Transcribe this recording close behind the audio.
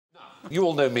You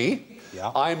all know me.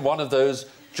 Yeah. I'm one of those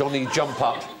Johnny jump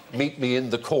up, meet me in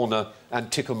the corner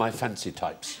and tickle my fancy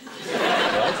types.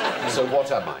 Right? So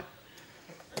what am I?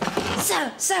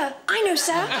 Sir, I know,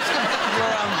 sir.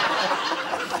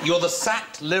 You're the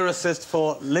sacked lyricist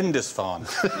for Lindisfarne.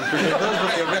 Those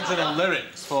were the original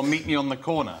lyrics for Meet Me on the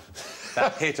Corner,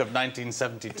 that hit of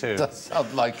 1972. Does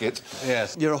sound like it.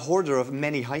 Yes. You're a hoarder of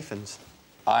many hyphens.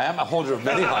 I am a hoarder of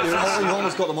many hyphens. You've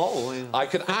almost got them all. I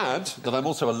can add that I'm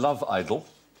also a love idol.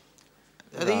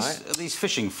 Are these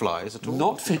fishing flies at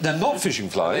all? They're not fishing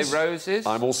flies. Are they roses?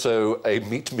 I'm also a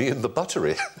meet me in the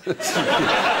buttery. Or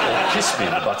kiss me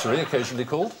in the buttery, occasionally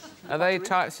called. Are they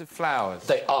types of flowers?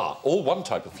 They are. All one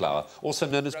type of flower, also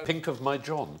known as pink of my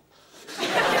John.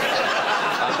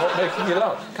 I'm not making it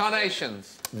up.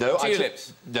 Carnations? No.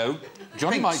 Tulips? No.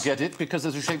 Johnny might get it because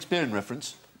there's a Shakespearean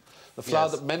reference. The flower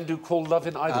that men do call love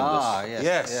in idleness. Ah, yes.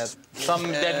 Yes. Some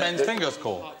dead men's fingers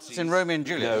call. It's in Romeo and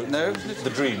Juliet. No. The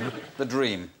Dream. The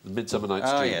Dream. The Midsummer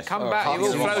Night's Dream. Yes. Come back,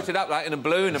 you've all floated up like in a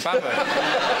balloon above it.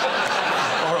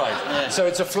 All right. Yeah. So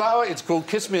it's a flower, it's called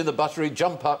Kiss Me in the Buttery,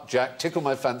 Jump Up, Jack, Tickle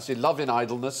My Fancy, Love in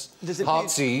Idleness,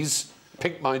 Heartsease,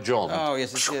 Pink My John. Oh,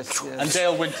 yes. And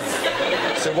Dale Winton.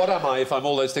 So what am I if I'm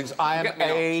all those things? I am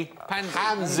a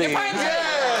pansy.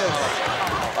 Yes!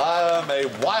 I am a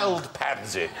wild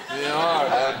pansy.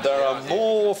 And there are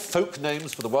more folk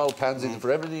names for the wild pansy than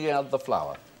for any other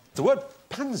flower. The word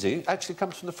pansy actually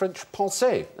comes from the French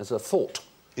penser, as a thought.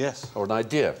 Yes. Or an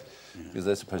idea, because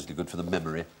they're supposedly good for the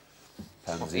memory.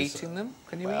 Pansies. Eating them?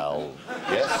 Can you eat them?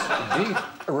 Yes, indeed.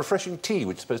 A refreshing tea,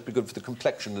 which is supposed to be good for the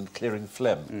complexion and clearing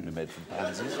phlegm, can be made from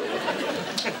pansies.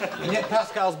 And yet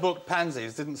Pascal's book,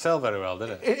 Pansies, didn't sell very well,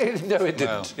 did it? No, it didn't.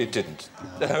 Well. It didn't.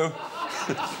 No.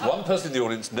 One person in the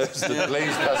audience knows that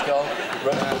Blaise Pascal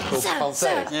wrote a book called Pensée.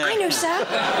 Sir, I know, sir.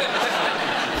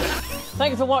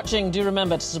 Thank you for watching. Do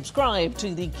remember to subscribe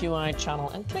to the QI channel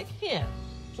and click here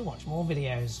to watch more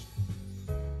videos.